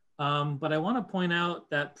 But I want to point out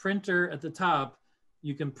that printer at the top,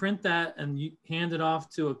 you can print that and you hand it off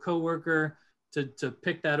to a coworker to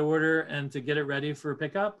pick that order and to get it ready for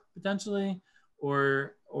pickup potentially,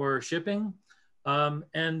 or shipping.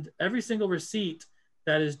 And every single receipt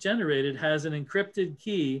that is generated has an encrypted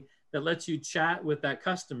key that lets you chat with that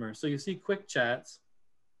customer. So you see quick chats.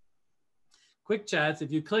 Quick chats,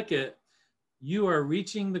 if you click it, you are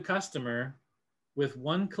reaching the customer with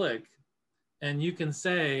one click, and you can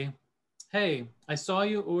say, hey, I saw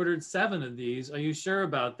you ordered 7 of these. Are you sure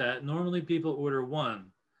about that? Normally people order 1.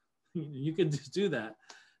 You can just do that.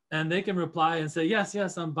 And they can reply and say,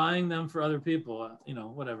 yes, I'm buying them for other people, you know,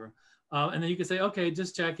 whatever. And then you can say, okay,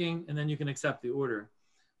 just checking, and then you can accept the order.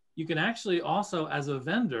 You can actually also, as a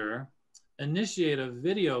vendor, initiate a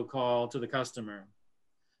video call to the customer,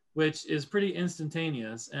 which is pretty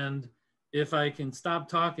instantaneous. And if I can stop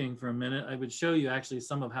talking for a minute, I would show you actually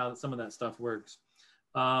some of how some of that stuff works.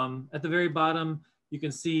 At the very bottom, you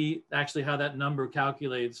can see actually how that number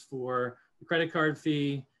calculates for the credit card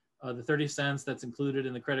fee, the 30 cents that's included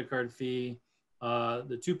in the credit card fee,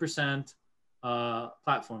 the 2%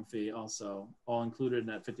 platform fee also, all included in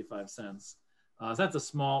that 55 cents. So that's a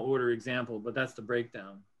small order example, but that's the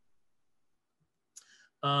breakdown.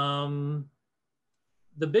 The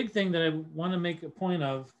big thing that I want to make a point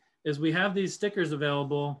of is we have these stickers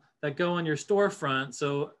available that go on your storefront.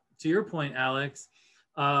 So to your point, Alex,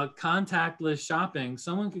 contactless shopping.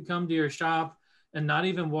 Someone could come to your shop and not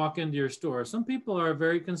even walk into your store. Some people are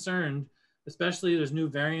very concerned, especially there's new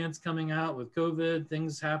variants coming out with COVID,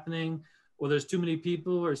 things happening, or there's too many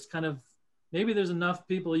people, or it's kind of, maybe there's enough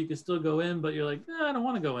people you can still go in, but you're like, I don't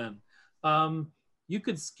want to go in. You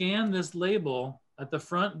could scan this label at the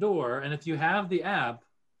front door, and if you have the app,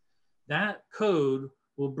 that code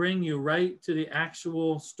will bring you right to the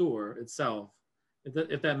actual store itself,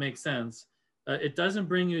 if that makes sense. It doesn't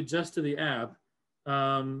bring you just to the app.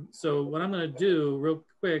 So what I'm going to do real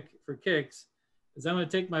quick for kicks is I'm going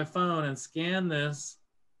to take my phone and scan this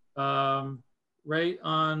right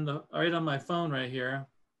on my phone right here,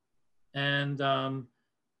 and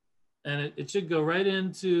it should go right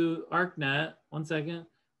into ArcNet. One second,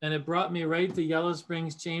 and it brought me right to Yellow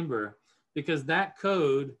Springs Chamber because that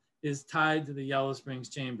code is tied to the Yellow Springs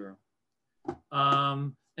Chamber.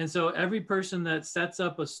 And so every person that sets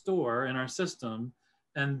up a store in our system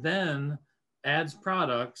and then adds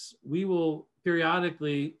products, we will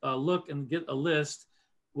periodically look and get a list.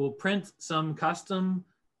 We'll print some custom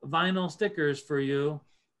vinyl stickers for you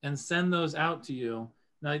and send those out to you.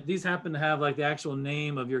 Now, these happen to have like the actual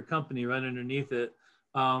name of your company right underneath it.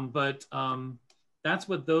 But that's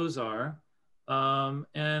what those are.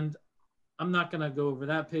 And I'm not gonna go over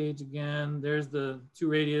that page again. There's the 2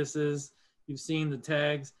 radiuses. You've seen the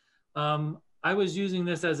tags. I was using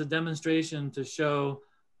this as a demonstration to show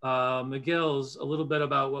McGill's a little bit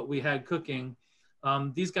about what we had cooking.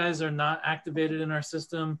 These guys are not activated in our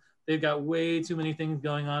system. They've got way too many things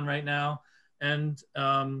going on right now. And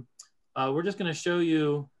we're just gonna show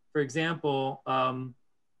you, for example,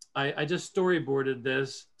 I just storyboarded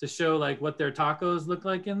this to show like what their tacos look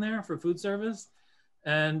like in there for food service.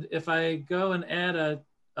 And if I go and add a,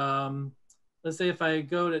 let's say if I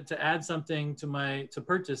go to add something to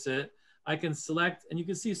purchase it, I can select, and you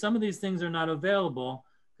can see some of these things are not available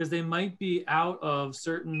because they might be out of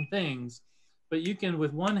certain things, but you can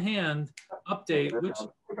with one hand update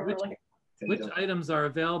which items are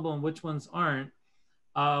available and which ones aren't.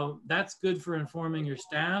 That's good for informing your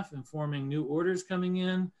staff, informing new orders coming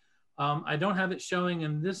in. I don't have it showing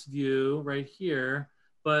in this view right here,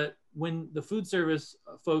 but when the food service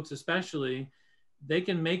folks especially, they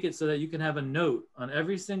can make it so that you can have a note on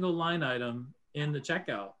every single line item in the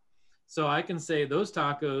checkout. So I can say those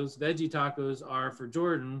tacos, veggie tacos, are for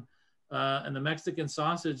Jordan, and the Mexican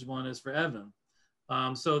sausage one is for Evan.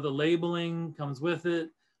 So the labeling comes with it.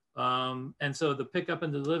 And so the pickup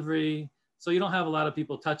and delivery, so you don't have a lot of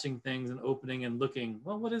people touching things and opening and looking,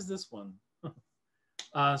 well, what is this one?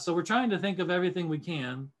 So we're trying to think of everything we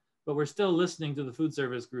can, but we're still listening to the food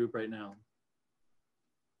service group right now.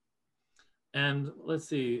 And let's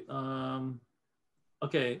see.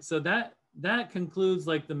 Okay, so that concludes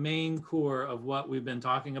like the main core of what we've been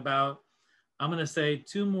talking about. I'm gonna say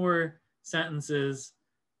 2 more sentences,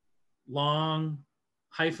 long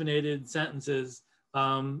hyphenated sentences.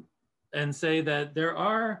 and say that there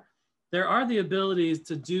are the abilities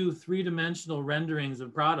to do three-dimensional renderings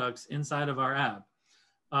of products inside of our app.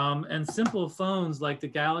 And simple phones like the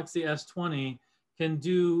Galaxy S20 can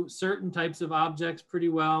do certain types of objects pretty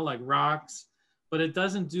well, like rocks, but it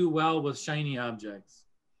doesn't do well with shiny objects.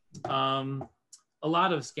 A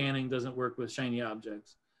lot of scanning doesn't work with shiny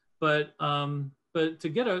objects. But to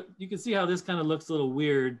get you can see how this kind of looks a little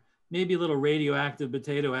weird, maybe a little radioactive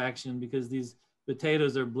potato action because these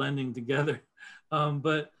potatoes are blending together.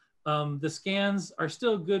 The scans are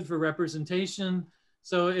still good for representation.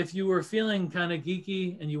 So if you were feeling kind of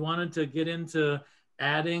geeky and you wanted to get into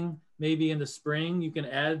adding, maybe in the spring, you can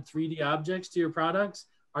add 3D objects to your products.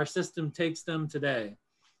 Our system takes them today.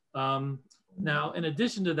 Now, in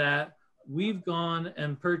addition to that, we've gone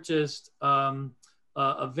and purchased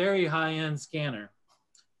a very high-end scanner.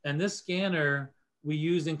 And this scanner we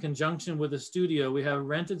use in conjunction with a studio. We have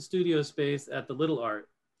rented studio space at the Little Art.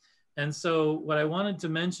 And so what I wanted to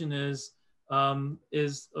mention is that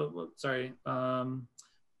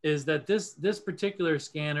this particular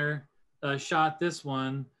scanner shot this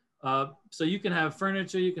one. So you can have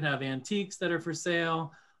furniture, you can have antiques that are for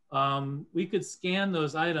sale. We could scan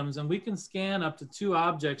those items, and we can scan up to 2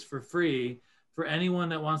 objects for free for anyone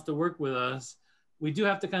that wants to work with us. We do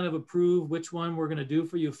have to kind of approve which one we're going to do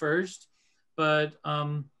for you first, but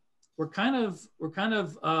we're kind of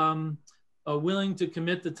willing to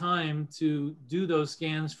commit the time to do those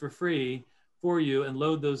scans for free for you and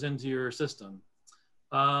load those into your system.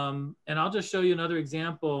 And I'll just show you another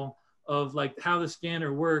example of like how the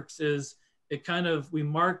scanner works. Is it kind of, we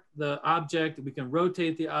mark the object, we can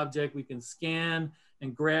rotate the object, we can scan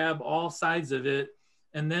and grab all sides of it.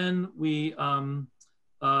 And then we,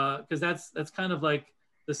 because that's kind of like,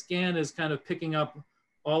 the scan is kind of picking up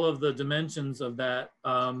all of the dimensions of that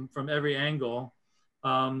from every angle.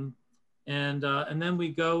 And then we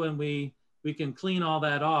go and we can clean all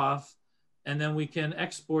that off, and then we can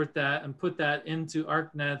export that and put that into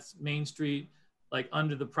ArcNet's Main Street, like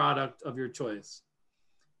under the product of your choice.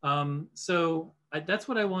 So that's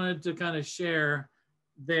what I wanted to kind of share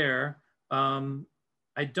there.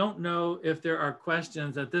 I don't know if there are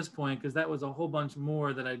questions at this point, because that was a whole bunch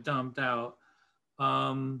more that I dumped out.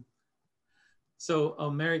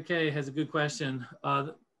 Mary Kay has a good question.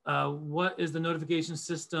 What is the notification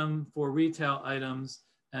system for retail items,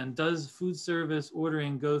 and does food service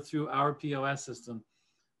ordering go through our POS system?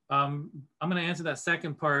 I'm going to answer that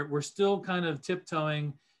second part. We're still kind of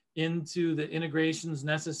tiptoeing into the integrations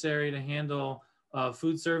necessary to handle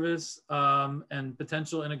food service and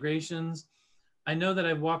potential integrations. I know that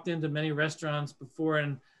I've walked into many restaurants before,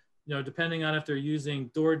 and depending on if they're using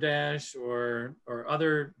DoorDash or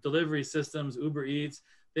other delivery systems, Uber Eats,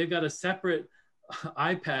 they've got a separate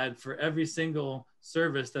iPad for every single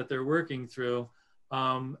service that they're working through.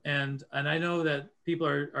 And I know that people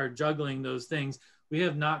are juggling those things. We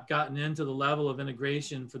have not gotten into the level of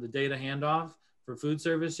integration for the data handoff for food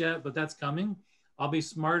service yet, but that's coming. I'll be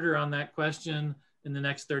smarter on that question in the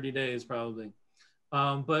next 30 days, probably.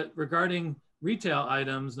 But regarding retail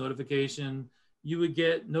items notification, you would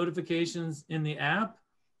get notifications in the app,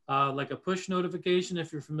 like a push notification,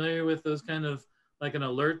 if you're familiar with those kind of like an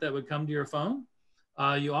alert that would come to your phone.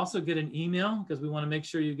 You also get an email, because we want to make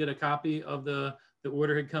sure you get a copy of the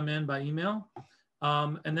order had come in by email.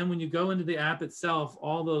 And then when you go into the app itself,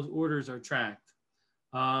 all those orders are tracked.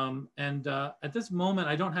 At this moment,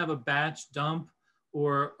 I don't have a batch dump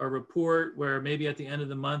or a report where maybe at the end of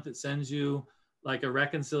the month it sends you like a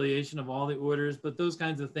reconciliation of all the orders, but those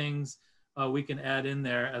kinds of things we can add in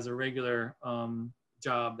there as a regular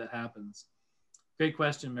job that happens. Great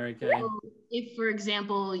question, Mary Kay. So if, for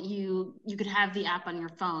example, you could have the app on your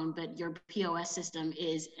phone, but your POS system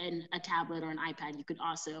is in a tablet or an iPad, you could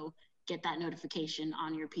also get that notification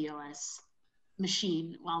on your POS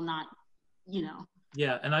machine while not,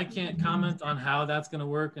 Yeah, and I can't comment on how that's going to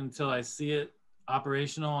work until I see it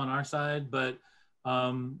operational on our side, but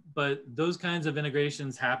those kinds of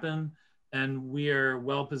integrations happen, and we are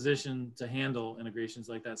well positioned to handle integrations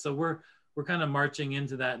like that. So we're kind of marching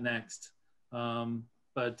into that next. Kind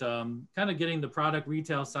of getting the product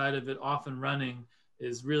retail side of it off and running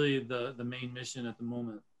is really the main mission at the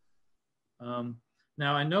moment.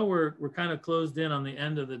 Now I know we're kind of closed in on the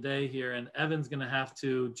end of the day here, and Evan's going to have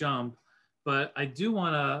to jump, but I do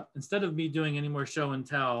want to, instead of me doing any more show and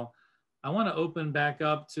tell, I want to open back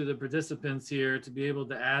up to the participants here to be able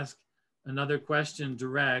to ask another question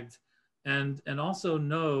direct, and also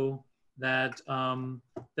know that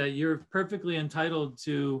that you're perfectly entitled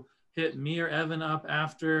to hit me or Evan up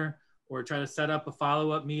after, or try to set up a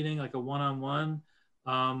follow-up meeting, like a one-on-one.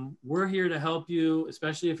 We're here to help you,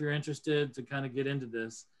 especially if you're interested to kind of get into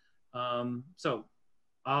this. So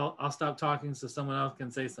I'll stop talking so someone else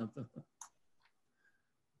can say something.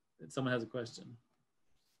 If someone has a question.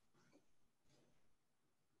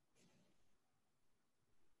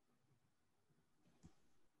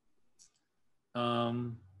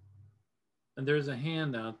 And there's a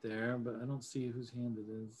hand out there, but I don't see whose hand it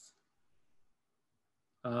is.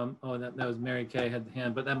 Oh, that was Mary Kay had the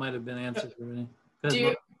hand, but that might have been answered already.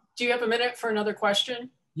 Do you have a minute for another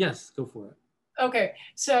question? Yes, go for it. Okay,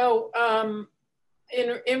 so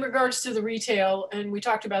in regards to the retail, and we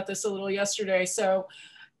talked about this a little yesterday. So,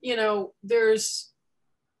 you know, there's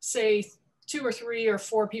say 2 or 3 or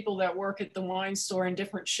 4 people that work at the wine store in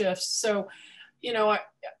different shifts. So, you know,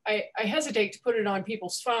 I hesitate to put it on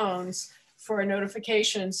people's phones for a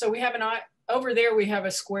notification. So we have over there, we have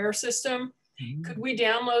a Square system. Mm-hmm. Could we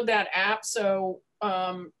download that app so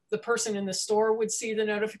the person in the store would see the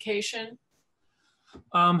notification?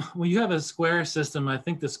 Well, you have a Square system. I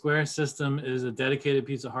think the Square system is a dedicated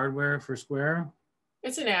piece of hardware for Square.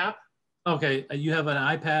 It's an app. Okay, you have an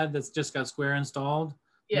iPad that's just got Square installed?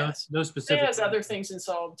 Yes. No specific. It has other things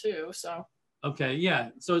installed too, so. Okay, yeah.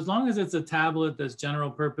 So as long as it's a tablet that's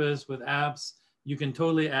general purpose with apps, you can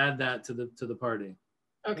totally add that to the party.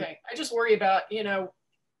 Okay, I just worry about, you know,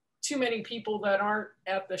 too many people that aren't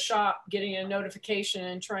at the shop getting a notification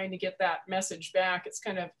and trying to get that message back. It's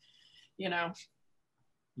kind of, you know.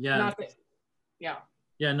 Yeah. Yeah.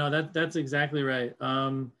 Yeah, no, that's exactly right.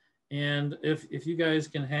 And if you guys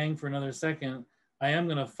can hang for another second, I am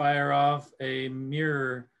gonna fire off a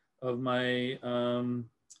mirror of my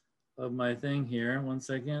thing here. 1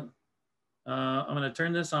 second. I'm gonna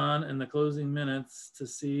turn this on in the closing minutes to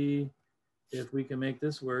see if we can make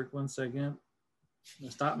this work. 1 second. I'm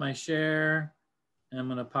gonna stop my share and I'm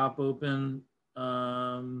gonna pop open,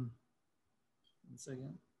 1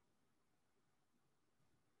 second.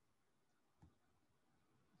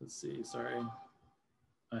 Let's see, sorry.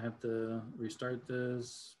 I have to restart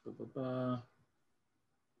this. It's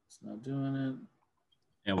not doing it.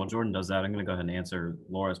 Yeah, while Jordan does that, I'm going to go ahead and answer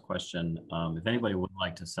Laura's question. If anybody would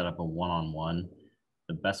like to set up a one-on-one,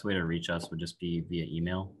 the best way to reach us would just be via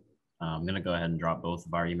email. I'm going to go ahead and drop both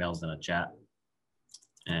of our emails in a chat.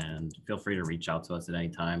 And feel free to reach out to us at any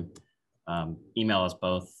time. Email us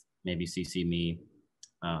both, maybe CC me,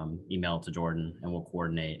 email to Jordan, and we'll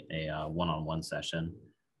coordinate a one-on-one session,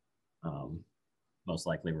 most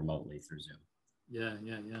likely remotely through Zoom. Yeah.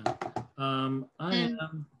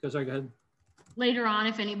 Sorry, go ahead. Later on,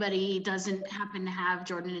 if anybody doesn't happen to have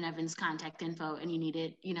Jordan and Evan's contact info and you need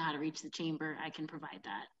it, you know how to reach the chamber, I can provide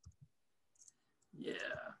that. Yeah,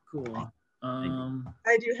 cool.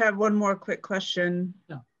 I do have one more quick question.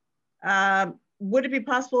 Yeah. Would it be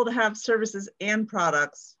possible to have services and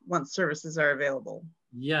products once services are available?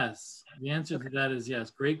 Yes, the answer to that is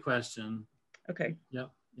yes. Great question. Okay. Yep.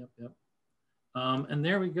 And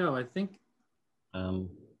there we go. I think.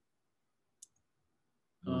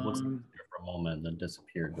 Looks like for a moment and then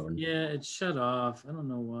disappeared, Jordan. Yeah, it shut off. I don't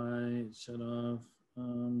know why it shut off.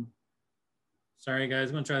 Sorry guys,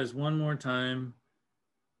 I'm gonna try this one more time.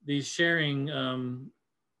 The sharing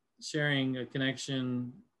a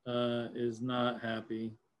connection is not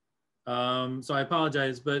happy. So I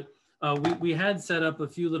apologize, but we had set up a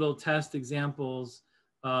few little test examples,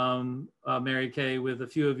 Mary Kay, with a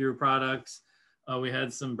few of your products. We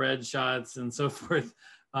had some bread shots and so forth.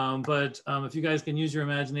 But if you guys can use your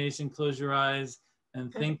imagination, close your eyes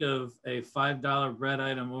and think of a $5 bread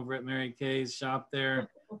item over at Mary Kay's shop there.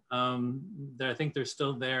 I think they're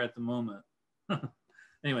still there at the moment.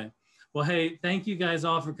 Anyway, well, hey, thank you guys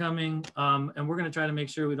all for coming. And we're gonna try to make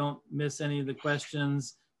sure we don't miss any of the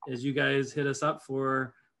questions as you guys hit us up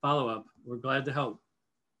for follow-up. We're glad to help.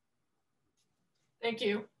 Thank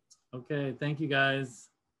you. Okay, thank you guys.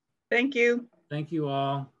 Thank you. Thank you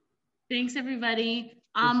all. Thanks, everybody.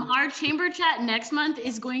 Our chamber chat next month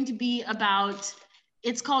is going to be about,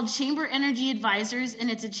 it's called Chamber Energy Advisors, and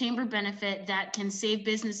it's a chamber benefit that can save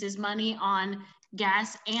businesses money on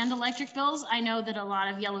gas and electric bills. I know that a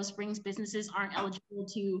lot of Yellow Springs businesses aren't eligible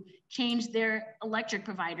to change their electric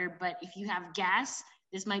provider, but if you have gas,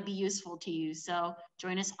 this might be useful to you. So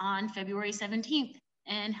join us on February 17th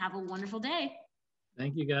and have a wonderful day.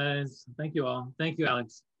 Thank you guys. Thank you all. Thank you,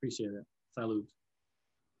 Alex. Appreciate it. Salud.